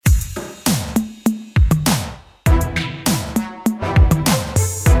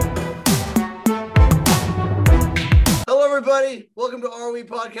everybody. Welcome to Are We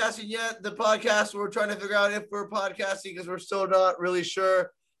Podcasting Yet? The podcast where we're trying to figure out if we're podcasting because we're still not really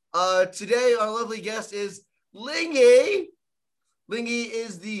sure. Today, our lovely guest is Lingyi. Lingyi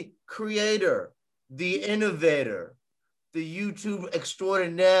is the creator, the innovator, the YouTube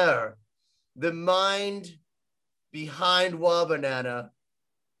extraordinaire, the mind behind Wabanana.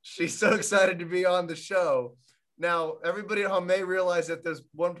 She's so excited to be on the show. Now, everybody at home may realize that there's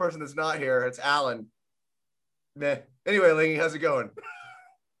one person that's not here. It's Alan. Meh. Anyway, Lingyi, how's it going?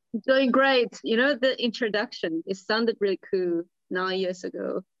 Doing great. You know, the introduction, it sounded really cool 9 years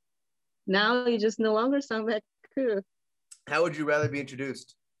ago. Now you just no longer sound that cool. How would you rather be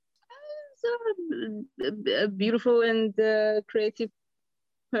introduced? So, a beautiful and creative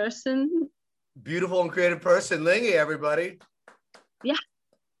person. Beautiful and creative person, Lingyi, everybody. Yeah.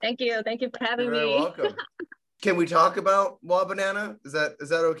 Thank you. Thank you for having You're me. very welcome. Can we talk about Wabanana? Is that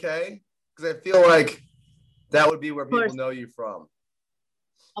okay? Because I feel like that would be where people know you from.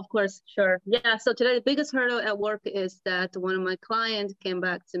 Of course, sure. Yeah, so today the biggest hurdle at work is that one of my clients came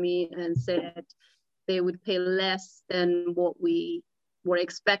back to me and said they would pay less than what we were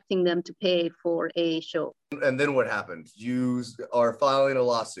expecting them to pay for a show. And then what happened? You are filing a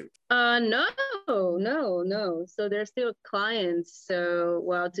lawsuit. No. So they're still clients. So,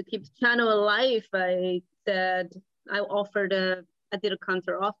 well, to keep the channel alive, I did a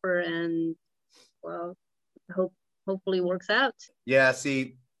counter offer and, well, hopefully works out. Yeah,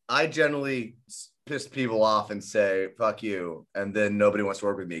 see, I generally piss people off and say fuck you, and then nobody wants to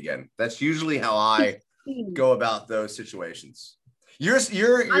work with me again. That's usually how I go about those situations. Your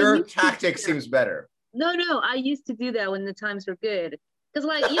tactic seems better. No, I used to do that when the times were good, because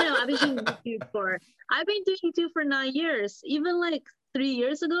I've been doing YouTube for 9 years. Even like 3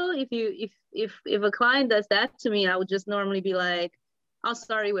 years ago, if a client does that to me, I would just normally be like, "Oh,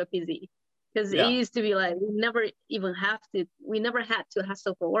 sorry, we're busy." Because it used to be like we never had to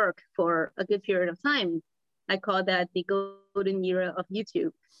hustle for work for a good period of time. I call that the golden era of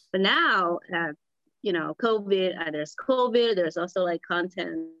YouTube. But now, COVID, there's COVID, there's also like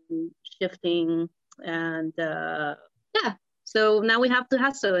content shifting, and so now we have to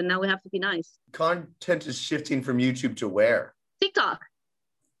hustle and now we have to be nice. Content is shifting from YouTube to where? TikTok.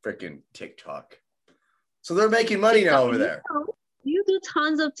 Freaking TikTok. So they're making money now over there. You do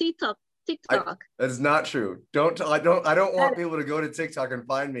tons of TikTok. That is not true. I don't want people to go to TikTok and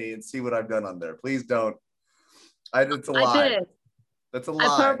find me and see what I've done on there. Please don't. It's a lie. I did. That's a lie.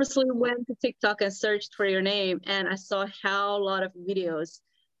 I purposely went to TikTok and searched for your name, and I saw a lot of videos,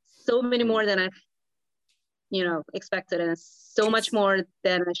 so many more than I, expected, and so much more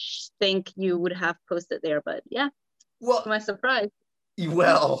than I think you would have posted there. But yeah, well, to my surprise.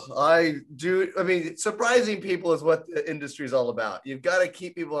 Well, I do. I mean, surprising people is what the industry is all about. You've got to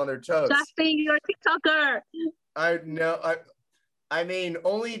keep people on their toes. Justin, you're a TikToker. I know. I mean,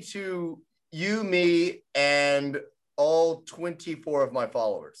 only to you, me, and all 24 of my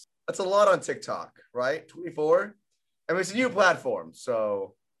followers. That's a lot on TikTok, right? 24. I mean, it's a new platform,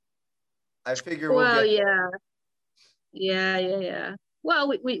 so I figure we'll get. Yeah.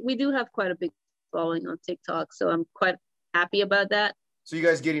 Well, we do have quite a big following on TikTok, so I'm quite happy about that. So you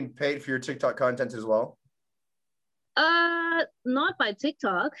guys getting paid for your TikTok content as well? Not by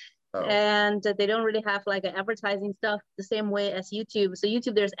TikTok. Oh. And they don't really have like an advertising stuff the same way as YouTube. So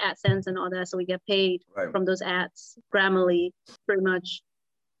YouTube, there's AdSense and all that. So we get paid from those ads, Grammarly, pretty much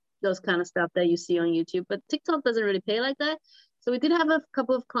those kind of stuff that you see on YouTube. But TikTok doesn't really pay like that. So we did have a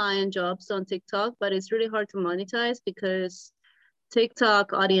couple of client jobs on TikTok, but it's really hard to monetize because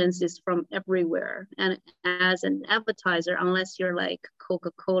TikTok audience is from everywhere. And as an advertiser, unless you're like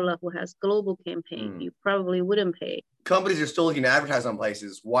Coca-Cola who has global campaign, you probably wouldn't pay. Companies are still looking to advertise on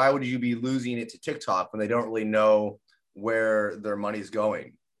places. Why would you be losing it to TikTok when they don't really know where their money's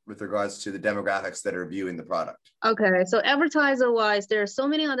going with regards to the demographics that are viewing the product? Okay, so advertiser-wise, there are so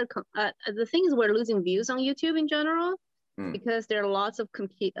many other, the thing is we're losing views on YouTube in general, because there are lots of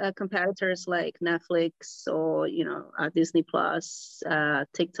competitors like Netflix or Disney Plus,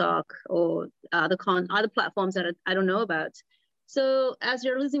 TikTok, or other platforms that I don't know about. So as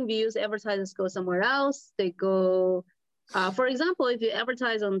you're losing views, advertisers go somewhere else. They go, for example, if you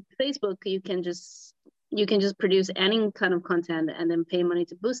advertise on Facebook, you can just produce any kind of content and then pay money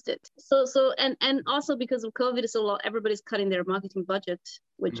to boost it. So and also because of COVID, everybody's cutting their marketing budget,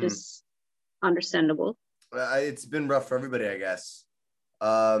 which is understandable. It's been rough for everybody, I guess.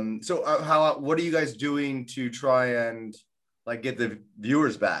 So what are you guys doing to try and like get the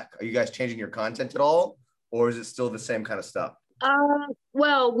viewers back? Are you guys changing your content at all, or is it still the same kind of stuff?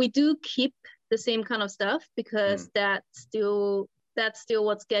 Well, we do keep the same kind of stuff because that's still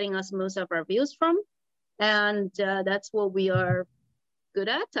what's getting us most of our views from. And that's what we are good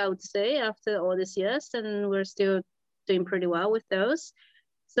at, I would say, after all these years, and we're still doing pretty well with those.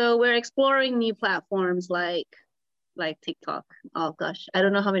 So we're exploring new platforms like TikTok. Oh gosh, I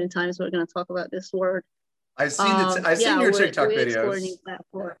don't know how many times we're gonna talk about this word. I've seen Yeah, your TikTok we explore videos. new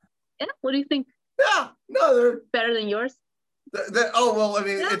platform. Yeah, what do you think? Yeah, no, they're Better than yours? oh well, I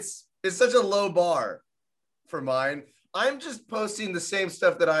mean, Yeah. it's such a low bar for mine. I'm just posting the same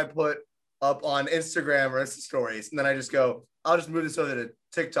stuff that I put up on Instagram or Insta stories, and then I just go, I'll just move this over to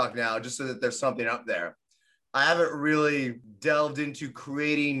TikTok now, just so that there's something up there. I haven't really delved into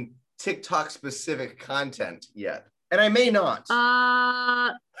creating TikTok specific content yet, and I may not.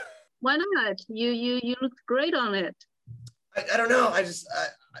 Why not? You looked great on it. I don't know.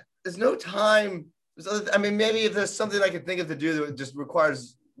 There's no time. I mean, maybe if there's something I could think of to do that just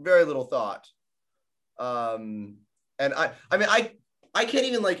requires very little thought. And I mean, I can't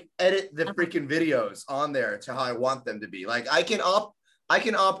even like edit the freaking videos on there to how I want them to be. Like I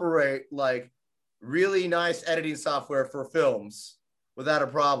can operate like really nice editing software for films without a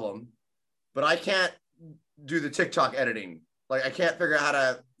problem, but I can't do the TikTok editing. Like I can't figure out how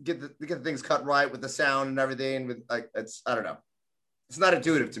to get the things cut right with the sound and everything. With like I don't know. It's not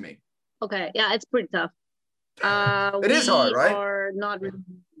intuitive to me. Okay, yeah, it's pretty tough. It is hard, right? Are not really,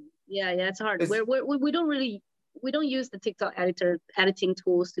 yeah, it's hard. We don't use the TikTok editing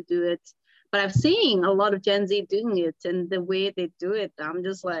tools to do it, but I've seen a lot of Gen Z doing it, and the way they do it, I'm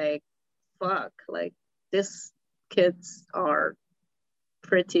just like, fuck, like these kids are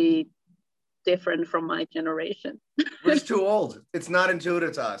pretty different from my generation. We're just too old. It's not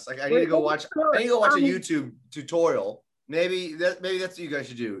intuitive to us. Like I need to go watch a YouTube tutorial. Maybe that's what you guys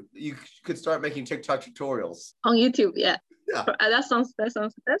should do. You could start making TikTok tutorials on YouTube. Yeah. Yeah. That sounds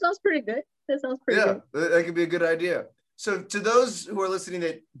pretty good. That sounds pretty good. Yeah, that could be a good idea. So to those who are listening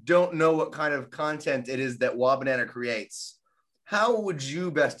that don't know what kind of content it is that Wabanana creates, how would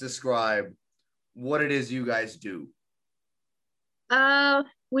you best describe what it is you guys do?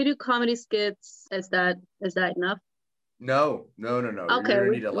 We do comedy skits. Is that enough? No. Okay, you're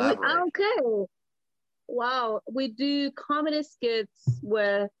gonna need to elaborate. Okay. Wow, we do comedy skits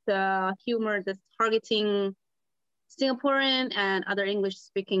with humor that's targeting Singaporean and other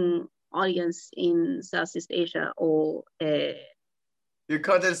English-speaking audience in Southeast Asia or your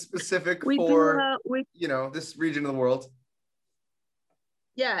content is specific for this region of the world.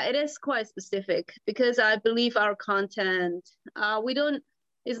 Yeah, it is quite specific because I believe our content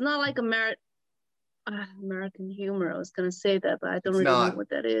it's not like American humor. I was gonna say that, but I don't really know what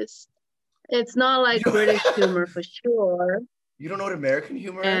that is. It's not like British humor for sure. You don't know what American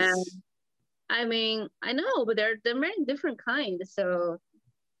humor is? I mean, I know, but they're very different kinds. So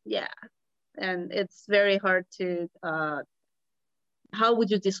yeah, and it's very hard to. How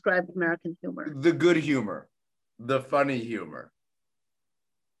would you describe American humor? The good humor, the funny humor.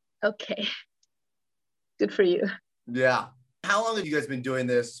 Okay, good for you. Yeah. How long have you guys been doing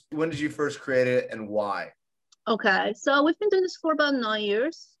this? When did you first create it, and why? Okay, so we've been doing this for about 9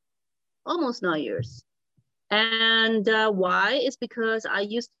 years. Almost 9 years. And why is because I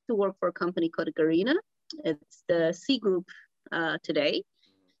used to work for a company called Garena. It's the C Group today.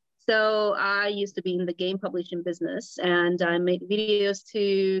 So I used to be in the game publishing business, and I made videos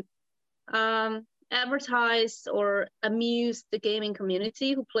to advertise or amuse the gaming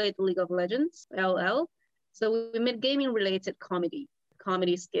community who played League of Legends, LL. So we made gaming related comedy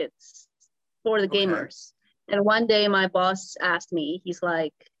skits for the gamers. And one day my boss asked me, he's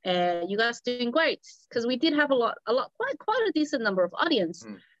like, you guys doing great? Because we did have quite a decent number of audience.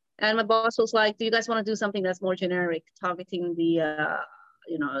 And my boss was like, do you guys want to do something that's more generic, targeting the,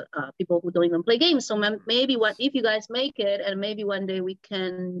 people who don't even play games? So maybe what if you guys make it, and maybe one day we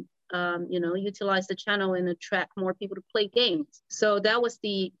can, utilize the channel and attract more people to play games. So that was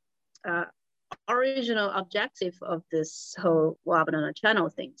the original objective of this whole Wabanana channel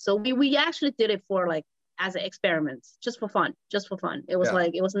thing. So we actually did it for like, as an experiment, just for fun. It was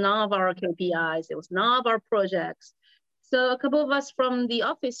it was none of our KPIs. It was none of our projects. So a couple of us from the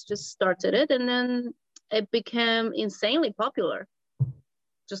office just started it, and then it became insanely popular.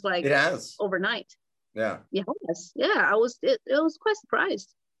 Just like it has overnight. Yeah. Yes. Yeah. I was quite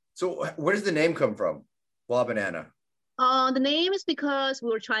surprised. So where does the name come from? Wabanana. The name is because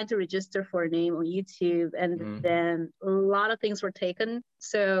we were trying to register for a name on YouTube, and then a lot of things were taken.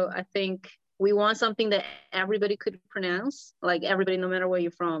 So I think we want something that everybody could pronounce, like everybody, no matter where you're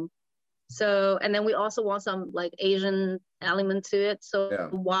from. So, and then we also want some like Asian element to it. So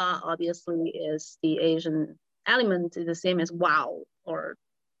Wa obviously is the Asian element, is the same as wow or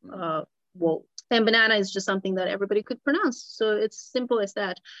whoa. And banana is just something that everybody could pronounce. So it's simple as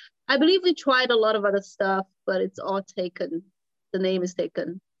that. I believe we tried a lot of other stuff, but it's all taken. The name is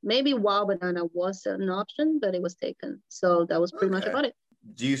taken. Maybe wow banana was an option, but it was taken. So that was pretty much about it.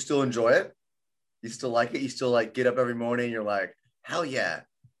 Do you still enjoy it? You still like it? You still like get up every morning and you're like, hell yeah,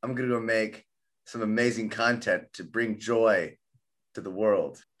 I'm going to go make some amazing content to bring joy to the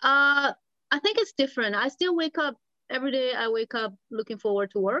world? I think it's different. I still wake up every day. I wake up looking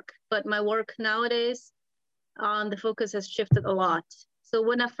forward to work, but my work nowadays, the focus has shifted a lot. So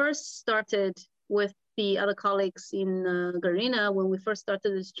when I first started with the other colleagues in Garena, when we first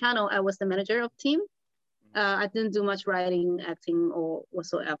started this channel, I was the manager of team. I didn't do much writing, acting, or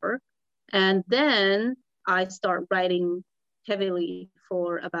whatsoever. And then I start writing heavily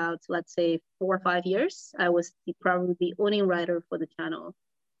for about, let's say, 4 or 5 years. I was probably the only writer for the channel.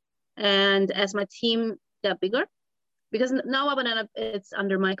 And as my team got bigger, because now Wabanana, it's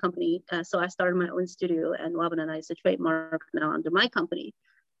under my company. So I started my own studio, and Wabanana is a trademark now under my company.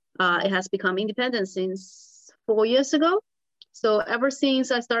 It has become independent since 4 years ago. So ever since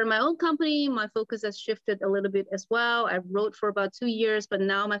I started my own company, my focus has shifted a little bit as well. I wrote for about 2 years, but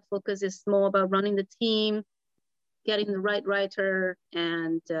now my focus is more about running the team, getting the right writer,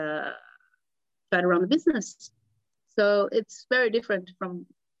 and try to run the business. So it's very different from,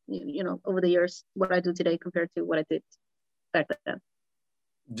 over the years, what I do today compared to what I did back then.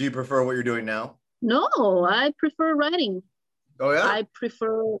 Do you prefer what you're doing now? No, I prefer writing. Oh, yeah? I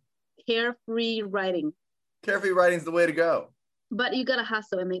prefer carefree writing. Carefree writing's the way to go. But you gotta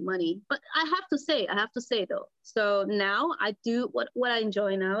hustle and make money. But I have to say though. So now I do what I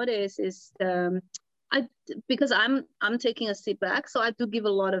enjoy nowadays is because I'm taking a step back. So I do give a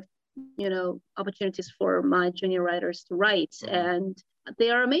lot of opportunities for my junior writers to write, and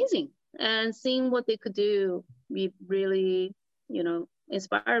they are amazing. And seeing what they could do, really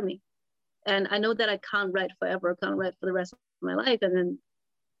inspire me. And I know that I can't write forever. I can't write for the rest of my life. And then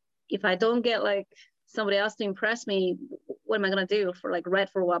if I don't get like somebody else to impress me, what am I going to do write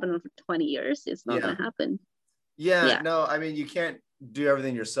for Wabanana for 20 years? It's not going to happen. Yeah, no, I mean, you can't do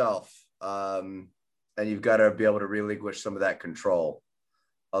everything yourself. And you've got to be able to relinquish some of that control.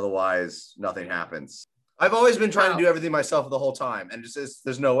 Otherwise, nothing happens. I've always been trying to do everything myself the whole time. And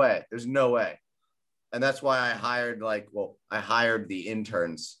there's no way. There's no way. And that's why I hired the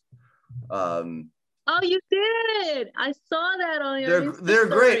interns. Oh, you did! I saw that on your They're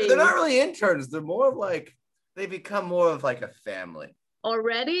great. They're not really interns. They're more of they become more of like a family.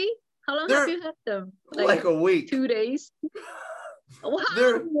 Already? How long have you had them? Like a week. 2 days. Wow,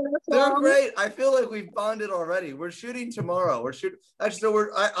 they're great. I feel like we've bonded already. We're shooting tomorrow.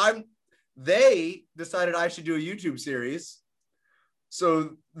 They decided I should do a YouTube series.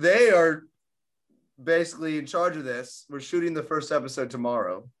 So they are basically in charge of this. We're shooting the first episode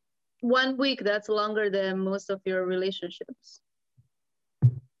tomorrow. 1 week, that's longer than most of your relationships.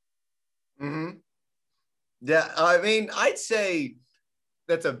 Yeah, I mean, I'd say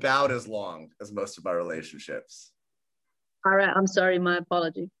that's about as long as most of my relationships. All right, I'm sorry, my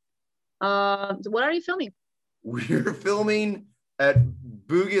apology. What are you filming? We're filming at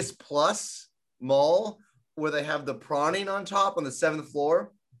Bugis Plus Mall, where they have the prawning on top on the 7th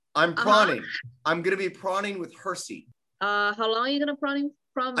floor. I'm prawning. I'm going to be prawning with Hersey. How long are you going to prawning?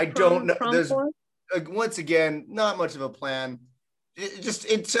 I don't know. There's once again not much of a plan. Just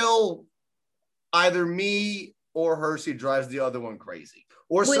until either me or Hersey drives the other one crazy,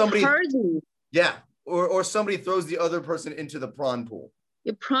 or somebody. Hersey. Yeah, or somebody throws the other person into the prawn pool.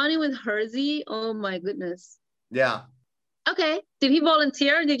 You're prawning with Hersey? Oh my goodness. Yeah. Okay. Did he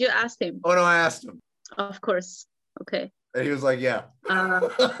volunteer or did you ask him? Oh no, I asked him. Of course. Okay. And he was like, "Yeah." I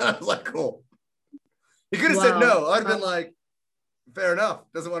was like, "Cool." He could have said no. I'd have been like, fair enough.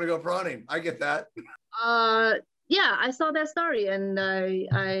 Doesn't want to go prawning. I get that. Yeah, I saw that story and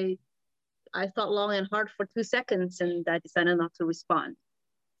I thought long and hard for 2 seconds and I decided not to respond.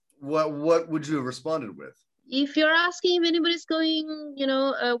 What would you have responded with? If you're asking if anybody's going,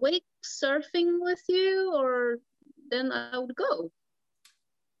 wake surfing with you, or then I would go.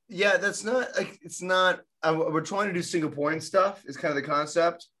 Yeah, that's not like it's not. We're trying to do Singaporean stuff. Is kind of the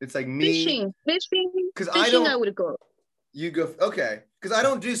concept. It's like me fishing. Because I would go. You go, okay, because I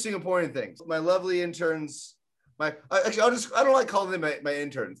don't do Singaporean things. My lovely interns, I don't like calling them my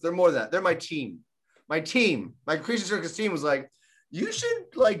interns. They're more than that. They're my team. My Creation Circus team was like, you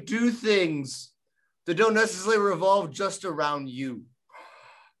should do things that don't necessarily revolve just around you.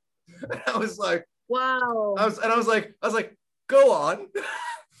 And I was like, wow. I was like, go on.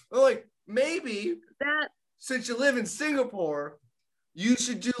 I'm like, maybe since you live in Singapore, you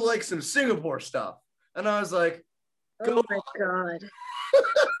should do some Singapore stuff. And I was like, oh my God.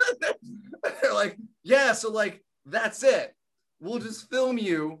 They're like, Yeah, so like that's it. We'll just film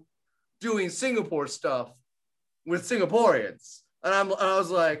you doing Singapore stuff with Singaporeans. And I was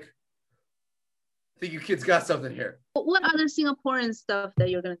like, I think you kids got something here. What other Singaporean stuff that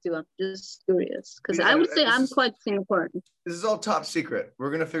you're gonna do? I'm just curious because I Yeah, would say I'm quite Singaporean. This is all top secret.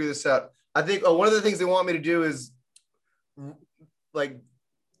 We're gonna figure this out. I think one of the things they want me to do is like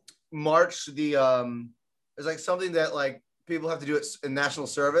march the there's like something that like people have to do it in national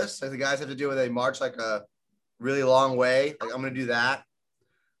service. Like the guys have to do where they march like a really long way. Like I'm gonna do that.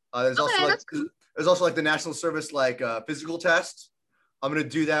 There's also like cool. there's also like the national service like physical test. I'm gonna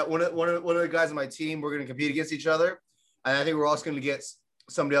do that. One of the guys on my team, we're gonna compete against each other, and I think we're also gonna get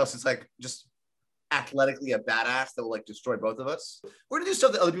somebody else that's like just athletically a badass that will like destroy both of us. We're gonna do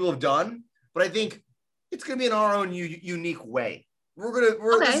stuff that other people have done, but I think it's gonna be in our own unique way.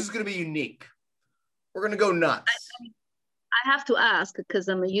 This is gonna be unique. We're gonna go nuts. I have to ask because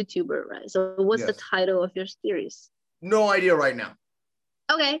I'm a YouTuber, right? So what's the title of your series? No idea right now.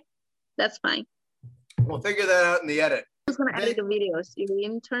 Okay, that's fine. We'll figure that out in the edit. Who's gonna edit the videos? Your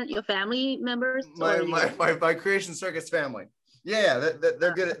intern, your family members? My Creation Circus family. Yeah,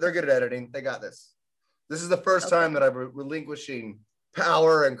 they're good. They're good at editing. They got this. This is the first time that I'm relinquishing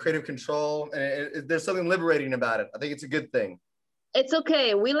power and creative control, and there's something liberating about it. I think it's a good thing. It's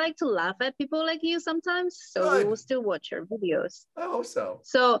okay. We like to laugh at people like you sometimes, so we will still watch your videos. I hope so.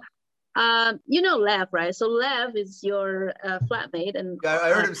 So, you know Lev, right? So Lev is your flatmate, and I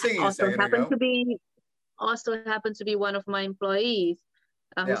heard him singing a second ago. Also happened to be one of my employees,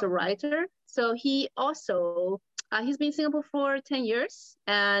 who's a writer. So he also he's been in Singapore for 10 years,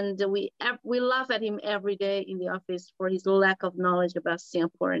 and we laugh at him every day in the office for his lack of knowledge about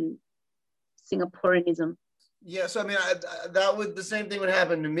Singaporeanism. Yeah, so I mean, the same thing would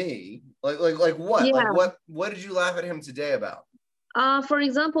happen to me. Like what? Yeah. Like what did you laugh at him today about? For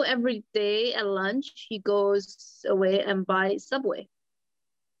example, every day at lunch he goes away and buys Subway.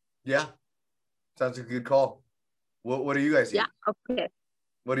 Yeah, sounds like a good call. What do you guys eat? Yeah, okay.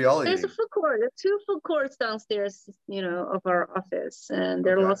 What do y'all eat? There's a food court. There's 2 food courts downstairs, of our office, and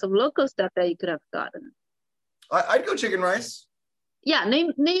there are lots of local stuff that you could have gotten. I'd go chicken rice. Yeah,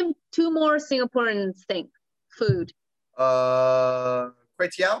 name 2 more Singaporean food. Kway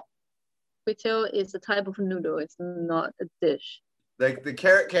teow. Kway teow is a type of noodle. It's not a dish. Like the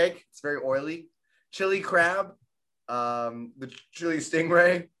carrot cake, it's very oily. Chili crab, the chili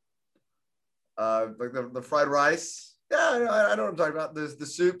stingray, like the fried rice. Yeah, I know what I'm talking about. There's the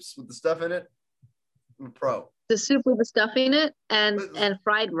soups with the stuff in it. I'm a pro. The soup with the stuff in it and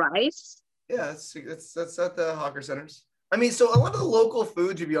fried rice. Yeah, that's at the hawker centers. I mean, so a lot of the local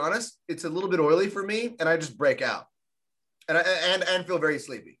food, to be honest, it's a little bit oily for me, and I just break out, and feel very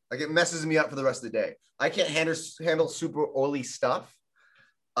sleepy. Like it messes me up for the rest of the day. I can't handle super oily stuff.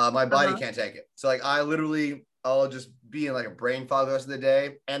 My body can't take it. So like I'll just be in like a brain fog the rest of the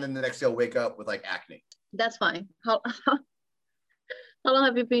day, and then the next day I'll wake up with like acne. That's fine. How long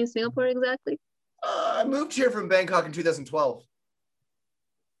have you been in Singapore exactly? I moved here from Bangkok in 2012.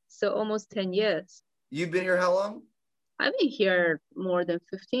 So almost 10 years. You've been here how long? I've been here more than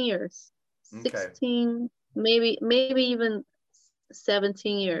 15 years. 16, maybe even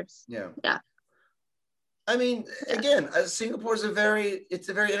 17 years. Yeah. Yeah. I mean, again, Singapore's a very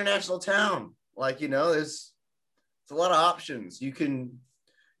international town. Like, there's a lot of options. You can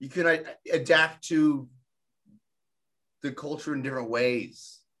adapt to the culture in different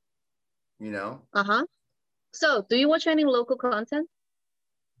ways, So do you watch any local content?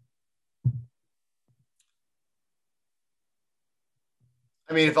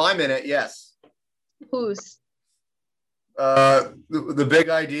 I mean, if I'm in it, yes. Who's? The Big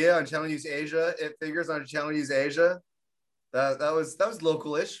Idea on Channel News Asia. It Figures on Channel News Asia. That was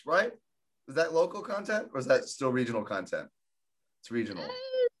local-ish, right? Is that local content or is that still regional content? It's regional.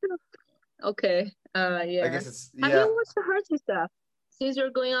 Okay. Yeah. I guess it's. Yeah. Have you watched the Hersey stuff? Since you're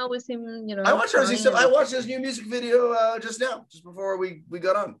going out with him, I watched Hersey stuff. I watched his new music video just before we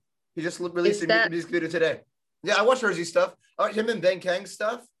got on. He just released a music video today. Yeah, I watched Hersey stuff. Him and Ben Kang's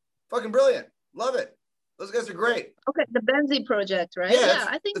stuff. Fucking brilliant. Love it. Those guys are great. Okay, the Benzi project, right? Yeah,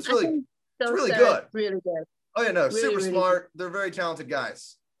 I think it's really good. Really good. Oh yeah, no, really, super really smart. Good. They're very talented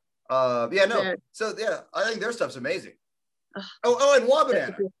guys. Yeah, no. Yeah. So yeah, I think their stuff's amazing. And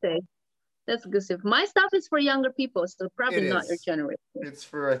Wabanana. That's good stuff. My stuff is for younger people, so probably not your generation. It's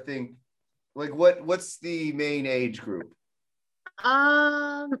for, I think, like what's the main age group?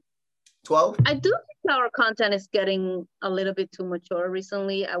 12? I do think our content is getting a little bit too mature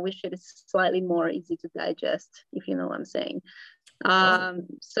recently. I wish it is slightly more easy to digest, if you know what I'm saying.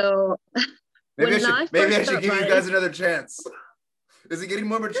 So maybe I should give you guys another chance. Is it getting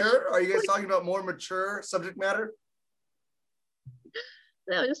more mature? Are you guys talking about more mature subject matter?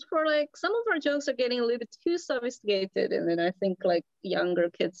 No, just for like some of our jokes are getting a little bit too sophisticated, and then I think like younger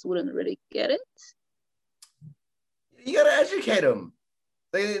kids wouldn't really get it. You gotta educate them.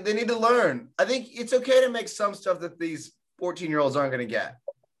 They need to learn. I think it's okay to make some stuff that these 14-year-olds aren't gonna get.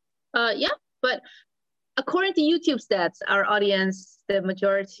 Yeah, but according to YouTube stats, our audience, the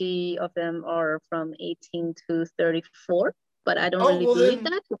majority of them are from 18 to 34. But I don't really believe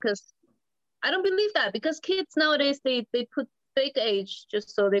that because kids nowadays they put fake age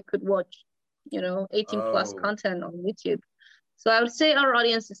just so they could watch, 18 plus content on YouTube. So I would say our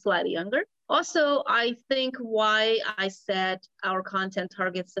audience is slightly younger. Also, I think why I said our content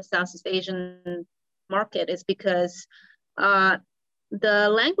targets the Southeast Asian market is because the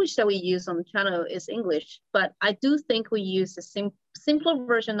language that we use on the channel is English, but I do think we use a simpler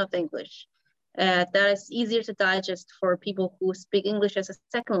version of English that is easier to digest for people who speak English as a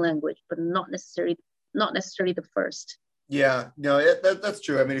second language, but not necessarily the first. Yeah, no, that's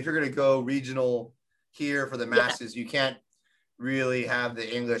true. I mean, if you're going to go regional here for the masses, you can't really have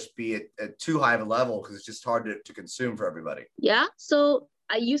the English be at too high of a level because it's just hard to consume for everybody. Yeah, so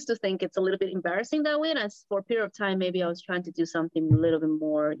I used to think it's a little bit embarrassing that way. And for a period of time, maybe I was trying to do something a little bit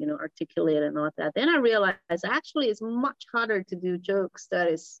more, articulate and all that. Then I realized actually it's much harder to do jokes that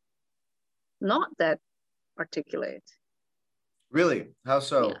is not that articulate. Really? How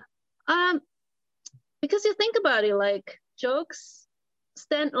so? Yeah. Because you think about it, like jokes,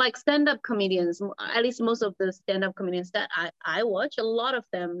 stand-up comedians, at least most of the stand-up comedians that I watch, a lot of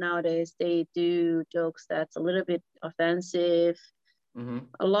them nowadays, they do jokes that's a little bit offensive,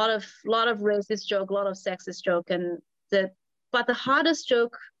 a lot of racist joke, a lot of sexist joke, but the hardest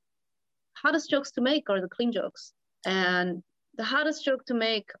jokes to make are the clean jokes, and the hardest joke to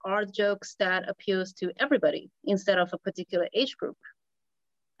make are jokes that appeals to everybody instead of a particular age group.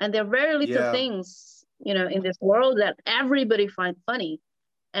 And there are very little things, in this world that everybody finds funny.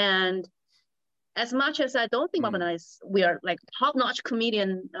 And as much as I don't think we are like top-notch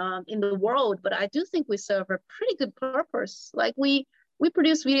comedian in the world, but I do think we serve a pretty good purpose. Like we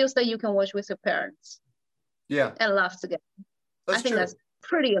produce videos that you can watch with your parents. Yeah. And laugh together. I think that's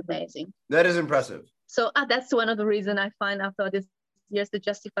pretty amazing. That is impressive. So that's one of the reasons I find after all these years to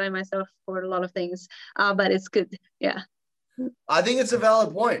justify myself for a lot of things. But it's good. Yeah. I think it's a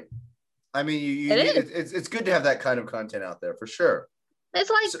valid point. I mean, it's good to have that kind of content out there for sure. It's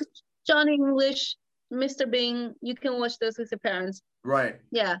like Johnny English, Mr. Bing. You can watch those with your parents. Right.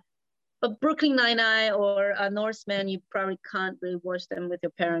 Yeah. But Brooklyn Nine-Nine or Norseman, you probably can't really watch them with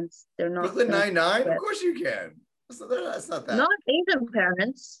your parents. They're not. Brooklyn Nine-Nine? Of course you can. That's not that. Not Asian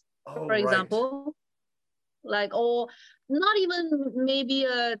parents, for example. Like, or not even maybe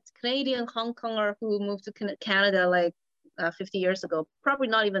a Canadian Hong Konger who moved to Canada like 50 years ago. Probably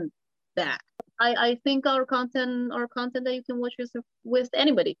not even that. I think our content that you can watch with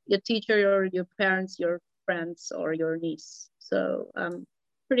anybody, your teacher, your parents, your friends, or your niece. So I'm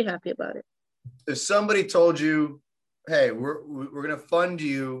pretty happy about it. If somebody told you, hey, we're gonna fund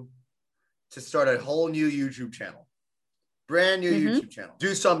you to start a whole new YouTube channel, brand new YouTube channel,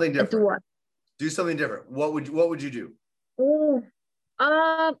 do something different. Do what? Do something different. What would you do? Oh,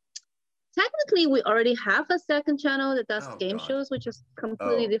 technically, we already have a second channel that does game shows, which is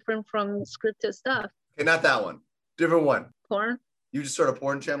completely different from scripted stuff. Okay, not that one. Different one. Porn. You just start a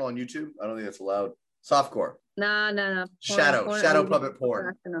porn channel on YouTube? I don't think that's allowed. Softcore. No. Shadow puppet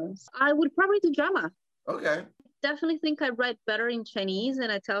porn. I would probably do drama. Okay. Definitely think I write better in Chinese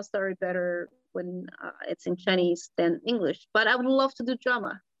and I tell story better when it's in Chinese than English. But I would love to do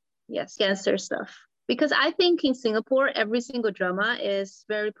drama. Yes, gangster stuff. Because I think in Singapore, every single drama is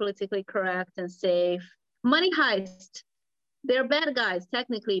very politically correct and safe. Money Heist, they're bad guys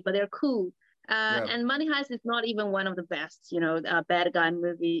technically, but they're cool. And Money Heist is not even one of the best, bad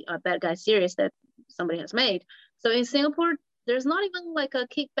guy series that somebody has made. So in Singapore, there's not even like a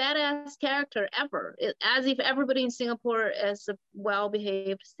kick badass character ever. As if everybody in Singapore is a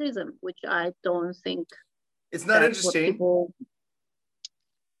well-behaved citizen, which I don't think. It's not interesting.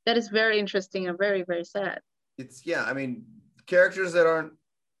 That is very interesting and very, very sad. I mean, characters that aren't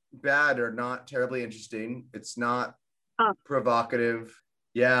bad are not terribly interesting. It's not provocative.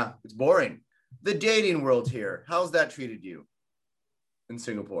 Yeah, it's boring. The dating world here, how's that treated you in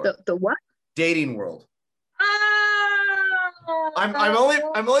Singapore? The what? Dating world. I'm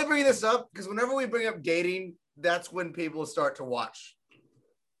only bringing this up because whenever we bring up dating, that's when people start to watch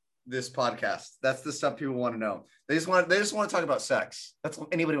this podcast. That's the stuff people want to know. They just want to talk about sex. That's what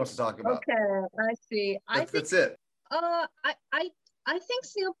anybody wants to talk about. Okay, I see. That's it. I think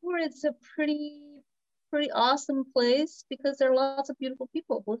Singapore is a pretty pretty awesome place because there are lots of beautiful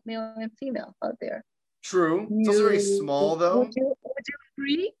people, both male and female, out there. True. It's also very small, though. Would you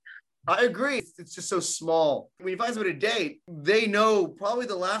agree? I agree. It's just so small. When you find somebody to date, they know probably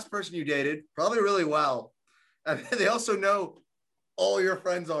the last person you dated probably really well. And they also know all your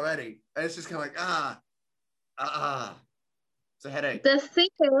friends already. And it's just kind of like, it's a headache. The thing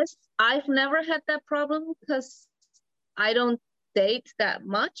is, I've never had that problem because I don't date that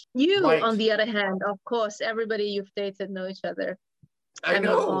much. You, Right. on the other hand, of course, everybody you've dated know each other. I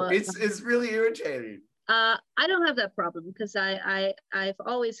know. It's really irritating. I don't have that problem because I've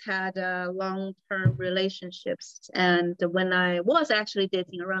always had long-term relationships, and when I was actually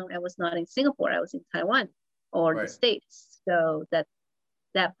dating around, I was not in Singapore, I was in Taiwan or the States, so that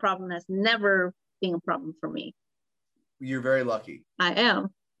problem has never been a problem for me. You're very lucky. I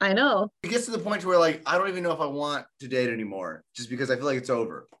am. I know. It gets to the point where like I don't even know if I want to date anymore, just because I feel like it's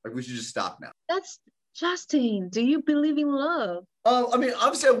over. Like we should just stop now. That's Justin. Do you believe in love? I mean,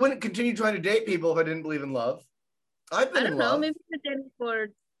 obviously, I wouldn't continue trying to date people if I didn't believe in love. I've been in love. Maybe you're dating for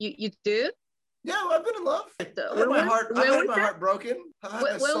you do. Yeah, well, I've been in love. I had my heart broken. I had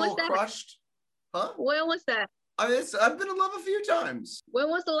my soul crushed. Huh? When was that? I mean, I've been in love a few times. When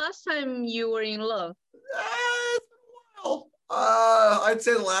was the last time you were in love? It's been a while. I'd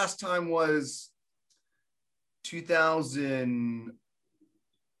say the last time was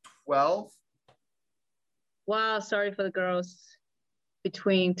 2012. Wow, sorry for the girls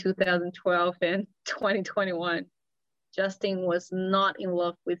between 2012 and 2021. Justin was not in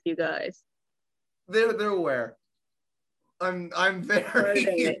love with you guys. They're aware. I'm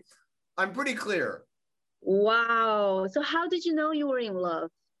very I'm pretty clear. Wow. So how did you know you were in love?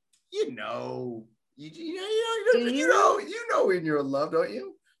 You know when you're in love, don't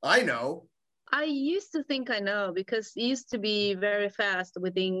you? I know. I used to think I know because it used to be very fast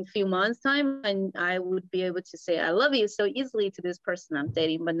within a few months time, and I would be able to say I love you so easily to this person I'm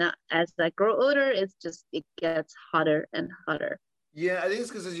dating. But not as I grow older, it gets hotter and hotter. Yeah, I think it's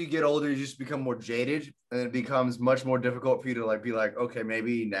because as you get older, you just become more jaded, and it becomes much more difficult for you to like be like, okay,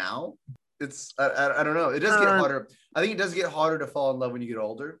 maybe now. It's I don't know. It does get harder. I think it does get harder to fall in love when you get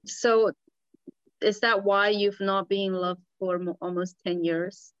older. So, is that why you've not been in love for almost 10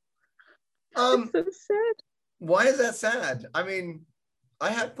 years? It's so sad. Why is that sad? I mean,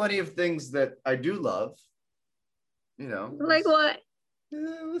 I have plenty of things that I do love. You know, like what?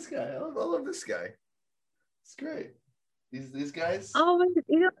 This guy. I love this guy. It's great. These guys. Oh,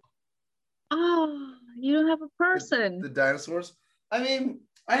 you don't have a person. The dinosaurs. I mean,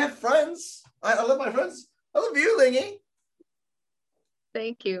 I have friends. I love my friends. I love you, Lingyi.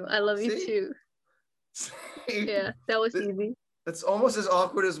 Thank you. I love you too. Yeah, that was easy. It's almost as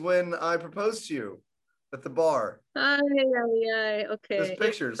awkward as when I proposed to you at the bar. Okay. There's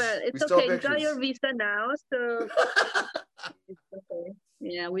pictures. But it's okay. You got your visa now, so it's okay.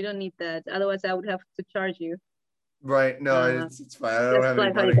 Yeah, we don't need that. Otherwise, I would have to charge you. Right. No, it's fine. I don't have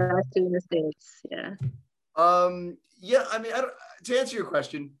any money. Just like how you guys do in the States. Yeah. Yeah. I mean, to answer your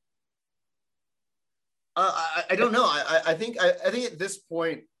question, I don't know. I think at this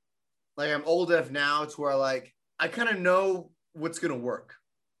point, like I'm old enough now to where like I kind of know what's gonna work.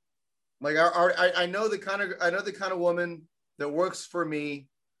 Like I know the kind of woman that works for me,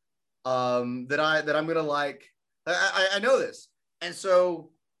 that I'm gonna like. I know this, and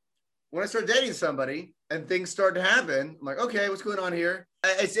so when I start dating somebody and things start to happen, I'm like, okay, what's going on here?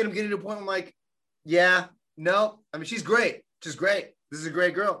 I end up getting to a point where I'm like, yeah, no. I mean, she's great. She's great. This is a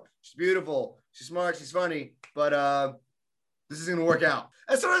great girl. She's beautiful. She's smart. She's funny. But this is gonna work out.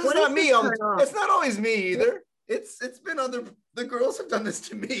 And sometimes it's not me. It's not always me either. It's been the girls have done this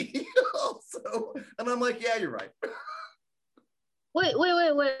to me also, and I'm like, yeah, you're right. Wait.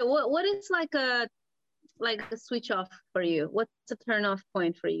 What is like a switch off for you? What's a turn off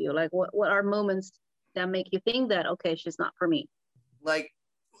point for you? Like what are moments that make you think that, okay, she's not for me? Like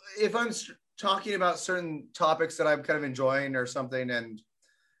if I'm talking about certain topics that I'm kind of enjoying or something, and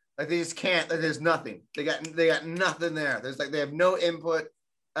like they just can't, like, there's nothing. They got nothing there. There's like, they have no input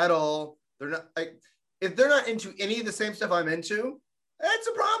at all. They're not like, if they're not into any of the same stuff I'm into, that's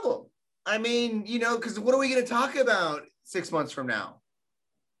a problem. I mean, you know, because what are we going to talk about 6 months from now?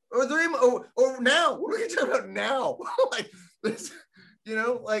 Or now? What are we going to talk about now? Like this, you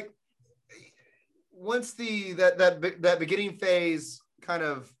know, like once that beginning phase kind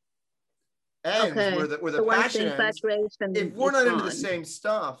of ends, where the passion ends, if we're not into the same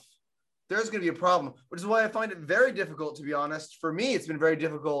stuff, there's going to be a problem, which is why I find it very difficult, to be honest. For me, it's been very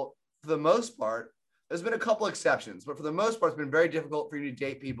difficult for the most part. There's been a couple exceptions, but for the most part, it's been very difficult for you to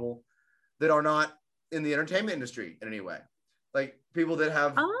date people that are not in the entertainment industry in any way. like people that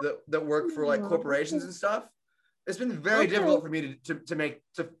have that work for like corporations and stuff. It's been very difficult for me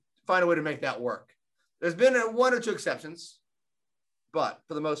to find a way to make that work. There's been one or two exceptions, but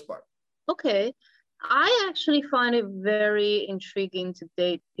for the most part. Okay. I actually find it very intriguing to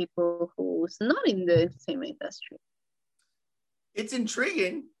date people who's not in the entertainment industry. It's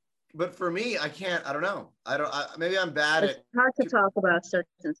intriguing, but for me, I can't. I don't know. Maybe I'm bad it's hard to talk about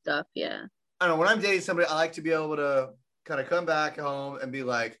certain stuff. Yeah. I don't know. When I'm dating somebody, I like to be able to kind of come back home and be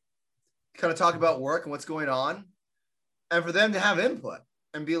like, kind of talk about work and what's going on, and for them to have input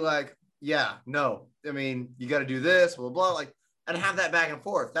and be like, yeah, no, I mean, you got to do this, blah, blah, blah, like, and have that back and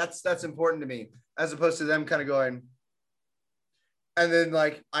forth. That's important to me, as opposed to them kind of going, and then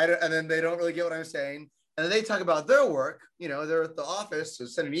like and then they don't really get what I'm saying, and then they talk about their work. You know, they're at the office so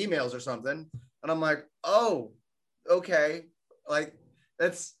sending emails or something, and I'm like, oh, okay, like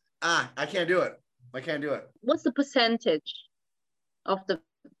that's I can't do it. I can't do it. What's the percentage of the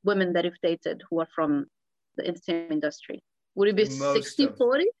women that you've dated who are from the entertainment industry? Would it be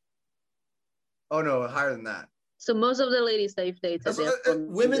 60-40? Oh no, higher than that. So most of the ladies that you've dated,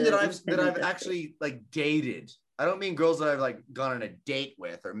 women that I've actually like dated. I don't mean girls that I've like gone on a date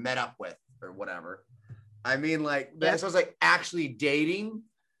with or met up with or whatever. I mean like so I was like actually dating.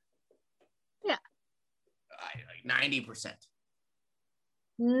 Yeah. Like 90%.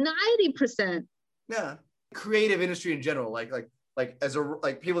 90%. Yeah. Creative industry in general, like as a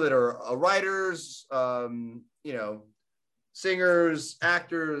like people that are writers, you know, singers,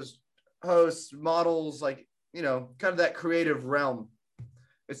 actors, hosts, models, like, you know, kind of that creative realm.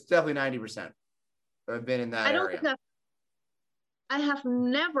 It's definitely 90%. I've been in that area. I have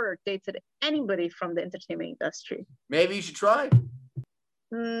never dated anybody from the entertainment industry. Maybe you should try.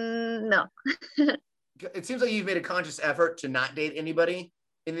 No. It seems like you've made a conscious effort to not date anybody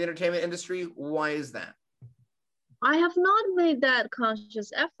in the entertainment industry. Why is that? I have not made that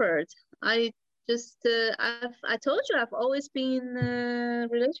conscious effort. I just, I told you, I've always been in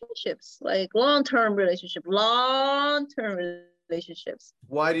relationships, like long-term relationships.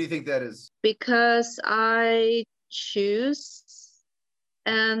 Why do you think that is? Because I choose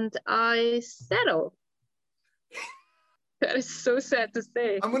and I settle. That is so sad to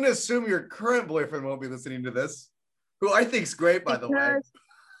say. I'm going to assume your current boyfriend won't be listening to this, who I think's great, by the way.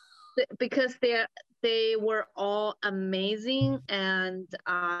 Because they were all amazing, and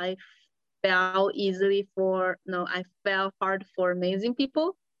I fell hard for amazing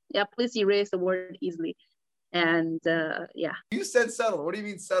people. Yeah, please erase the word easily. And yeah. You said settle. What do you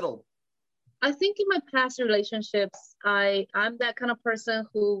mean settle? I think in my past relationships, I'm that kind of person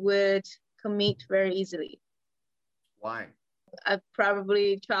who would commit very easily. Why?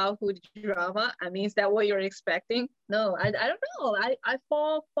 Probably childhood drama. I mean, is that what you're expecting? No, I don't know. I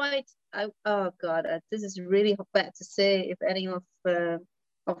fall quite. Oh God, this is really bad to say. If any of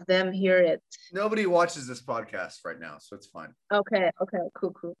them hear it. Nobody watches this podcast right now, so it's fine. Okay,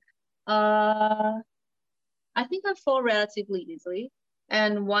 cool. I think I fall relatively easily,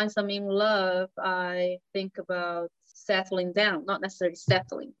 and once I'm in love, I think about settling down, not necessarily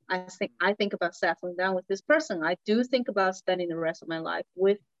settling. I think about settling down with this person. I do think about spending the rest of my life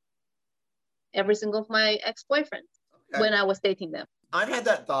with every single of my ex-boyfriends when I was dating them. I've had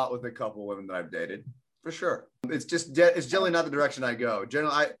that thought with a couple of women that I've dated, for sure. It's generally not the direction I go.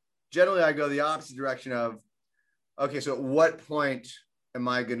 Generally I go the opposite direction of, okay, so at what point am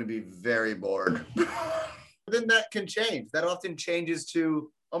I going to be very bored? Then that can change. That often changes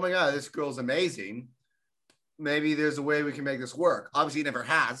to, oh my God, this girl's amazing. Maybe there's a way we can make this work. Obviously, it never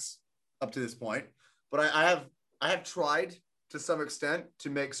has up to this point, but I have tried to some extent to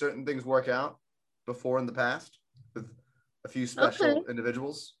make certain things work out before in the past with a few special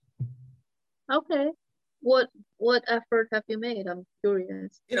individuals. Okay. What effort have you made? I'm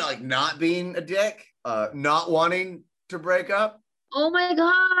curious. You know, like not being a dick, not wanting to break up. Oh my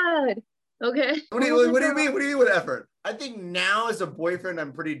God. Okay. What do you mean? What do you mean with effort? I think now as a boyfriend,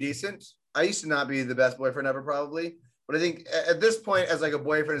 I'm pretty decent. I used to not be the best boyfriend ever, probably. But I think at this point, as like a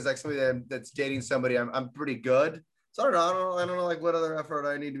boyfriend, is like somebody that's dating somebody, I'm pretty good. So I don't know like what other effort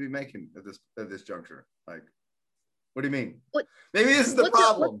I need to be making at this juncture. Like, what do you mean? Maybe this is the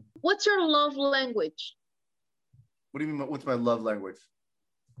problem. What's your love language? What do you mean? What's my love language?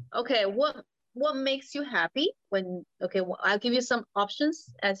 Okay, what makes you happy when? Okay, well, I'll give you some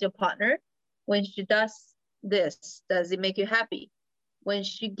options as your partner. When she does this, does it make you happy? When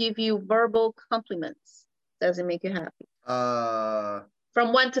she give you verbal compliments, does it make you happy?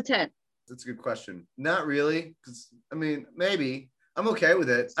 From 1 to 10. That's a good question. Not really, because I mean, maybe I'm okay with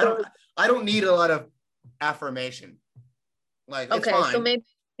it. So, I don't need a lot of affirmation. Like, okay, it's fine. So maybe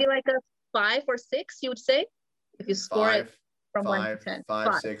like a 5 or 6, you would say, if you score 5. It. from 1 to five, 10? five,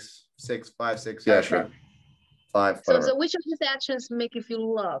 5. six, six, 5, 6. Yeah, Okay. sure. 5, So, whatever. which of these actions make you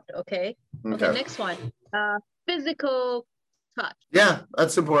feel loved? Okay. Okay. Okay. Next one. Physical touch. Yeah,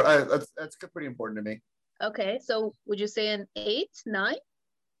 that's important. That's pretty important to me. Okay. So, would you say an 8, 9?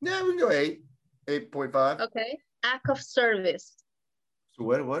 Yeah, we can go 8, 8.5. Okay. Act of service. So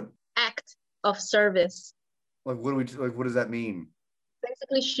what? Act of service. Like, what does that mean?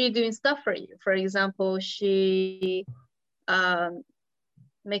 Basically, she doing stuff for you. For example, she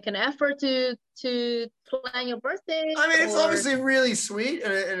make an effort to plan your birthday. I mean, it's or... obviously really sweet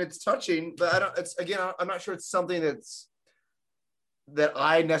and it's touching, but I don't. It's again, I'm not sure it's something that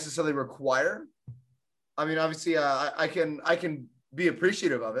I necessarily require. I mean, obviously, I can be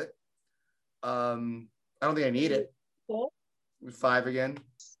appreciative of it. I don't think I need it. Cool. 5 again.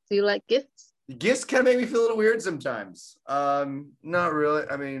 Do you like gifts? Gifts kind of make me feel a little weird sometimes. Not really.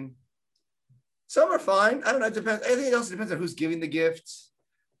 I mean, some are fine. I don't know. It depends. I think it also depends on who's giving the gift.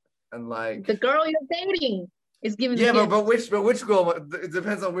 And like the girl you're dating is giving. Yeah, but which girl? It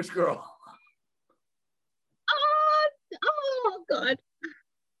depends on which girl. Oh God.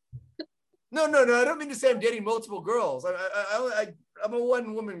 No. I don't mean to say I'm dating multiple girls. I'm a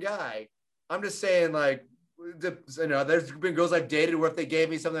one-woman guy. I'm just saying, like, there's been girls I've dated where if they gave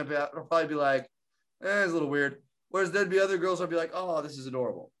me something, I'll probably be like, it's a little weird. Whereas there'd be other girls I'd be like, oh, this is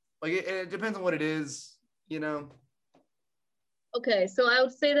adorable. Like, it depends on what it is, you know. Okay, so I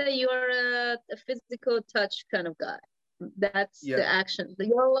would say that you are a physical touch kind of guy. That's the action.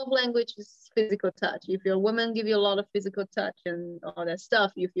 Your love language is physical touch. If your woman give you a lot of physical touch and all that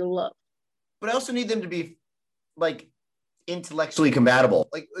stuff, you feel love. But I also need them to be like intellectually compatible.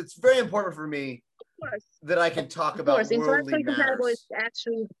 Like, it's very important for me that I can talk about worldly intellectually compatible matters. is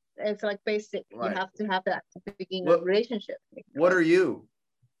actually, it's like basic. Right. You have to have that at the beginning of a relationship. What are you?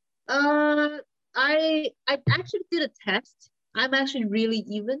 I actually did a test. I'm actually really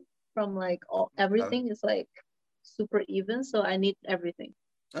even from like everything is like super even. So I need everything.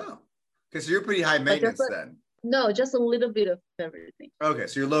 Oh, because you're pretty high maintenance then. No, just a little bit of everything. Okay,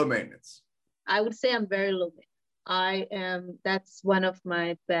 so you're low maintenance. I would say I'm very low maintenance. That's one of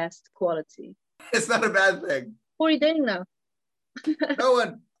my best quality. It's not a bad thing. Who are you dating now? No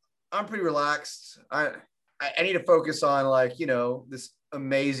one. I'm pretty relaxed. I need to focus on, like, this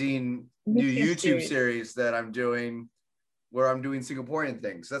amazing new YouTube series that I'm doing, where I'm doing Singaporean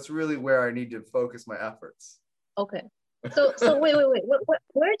things. That's really where I need to focus my efforts. Okay. So wait.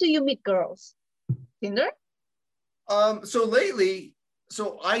 Where do you meet girls? Tinder? So lately,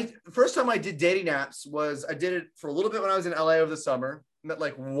 first time I did dating apps was I did it for a little bit when I was in LA over the summer. Met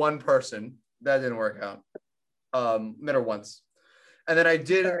like one person. That didn't work out. Met her once. And then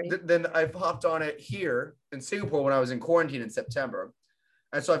then I hopped on it here in Singapore when I was in quarantine in September.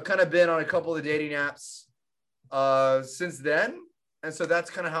 And so I've kind of been on a couple of dating apps since then. And so that's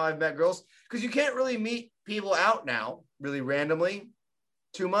kind of how I've met girls. Because you can't really meet people out now, really randomly,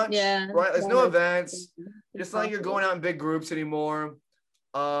 too much. Yeah. Right? There's no events. It's not like you're going out in big groups anymore.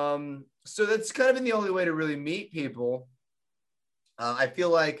 So that's kind of been the only way to really meet people. I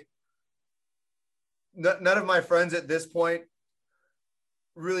feel like none of my friends at this point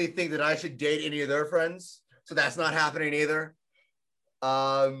really think that I should date any of their friends. So that's not happening either.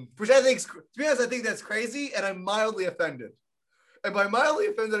 Which I think, to be honest, I think that's crazy, and I'm mildly offended. And by mildly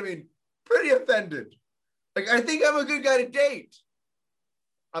offended, I mean pretty offended. Like, I think I'm a good guy to date.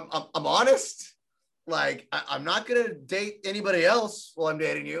 I'm honest. Like, I'm not gonna date anybody else while I'm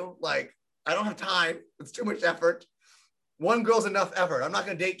dating you. Like, I don't have time. It's too much effort. One girl's enough effort. I'm not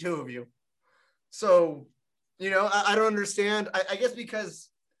gonna date two of you. So, I don't understand. I guess because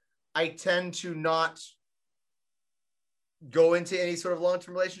I tend to not go into any sort of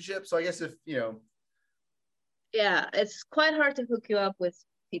long-term relationship. So I guess if, Yeah, it's quite hard to hook you up with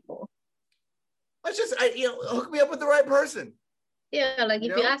people. It's just, hook me up with the right person. Yeah, like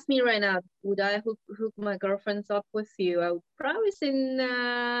if you ask me right now, would I hook my girlfriends up with you? I would probably say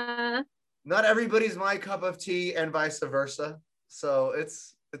nah. Not everybody's my cup of tea and vice versa. So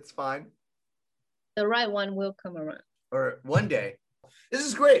it's fine. The right one will come around. Or one day. This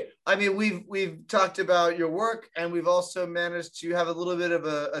is great. I mean, we've talked about your work, and we've also managed to have a little bit of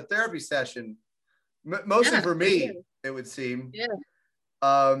a therapy session, mostly for me, it would seem. Yeah.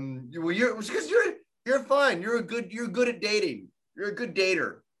 Well, you're fine. You're good at dating. You're a good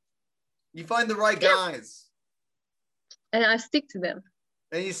dater. You find the right guys, and I stick to them.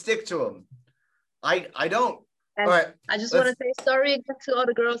 And you stick to them. I don't. And all right. I just want to say sorry to all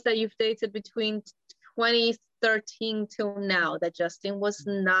the girls that you've dated between 2013 till now that Justin was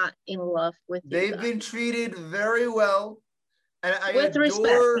not in love with. They've been treated very well, and I with adore,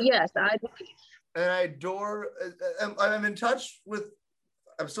 respect. Yes, I believe. and I adore. I'm in touch with.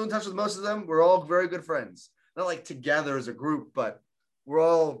 I'm still in touch with most of them. We're all very good friends. Not like together as a group, but we're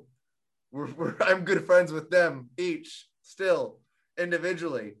all. I'm good friends with them each still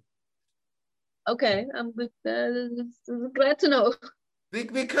individually. Okay, I'm glad to know.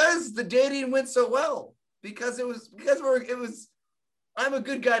 Because the dating went so well. Because it was. I'm a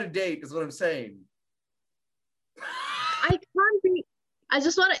good guy to date, is what I'm saying. I can't be. I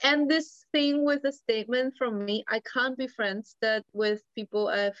just want to end this thing with a statement from me. I can't be friends that with people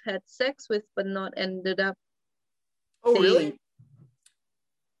I've had sex with but not ended up Oh, dating. really?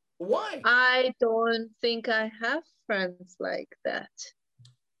 Why? I don't think I have friends like that.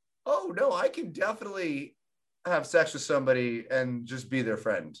 Oh, no, I can definitely have sex with somebody and just be their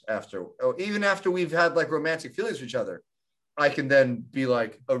friend after. Oh, even after we've had like romantic feelings for each other, I can then be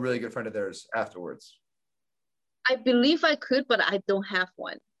like a really good friend of theirs afterwards. I believe I could, but I don't have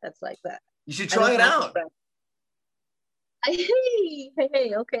one that's like that. You should I try don't it have a out. friend.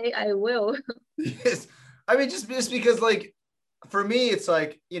 Hey, okay, I will. Yes. I mean, just because like for me, it's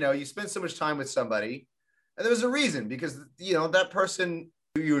like, you spend so much time with somebody and there's a reason because, that person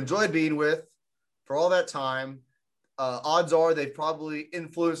who you enjoyed being with for all that time, odds are they've probably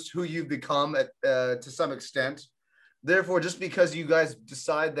influenced who you've become to some extent. Therefore, just because you guys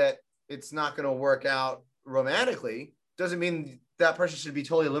decide that it's not going to work out romantically doesn't mean that person should be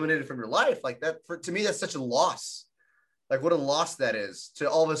totally eliminated from your life. Like that, to me, that's such a loss. Like what a loss that is to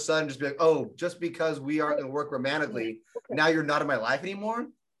all of a sudden just be like, oh, just because we aren't going to work romantically, Okay. now you're not in my life anymore.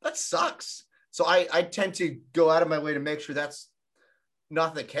 That sucks. So I tend to go out of my way to make sure that's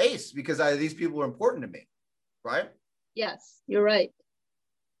not the case because these people are important to me, right? Yes, you're right.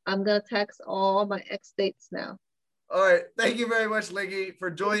 I'm gonna text all my ex dates now. All right. Thank you very much, Lingyi, for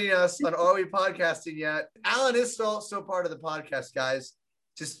joining us on Are We Podcasting Yet? Alan is still part of the podcast, guys.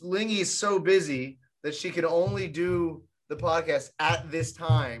 Just Lingyi is so busy that she can only do the podcast at this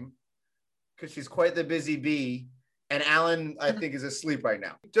time because she's quite the busy bee. And Alan, I think, is asleep right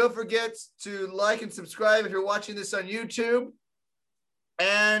now. Don't forget to like and subscribe if you're watching this on YouTube.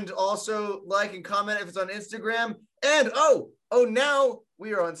 And also like and comment if it's on Instagram. And now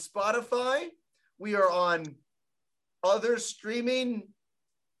we are on Spotify. We are on other streaming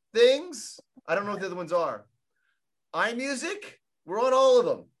things. I don't know what the other ones are. iMusic. We're on all of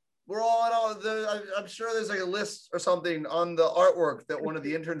them. We're all on all the. I'm sure there's like a list or something on the artwork that one of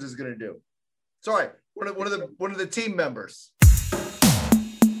the interns is going to do. Sorry, one of the team members.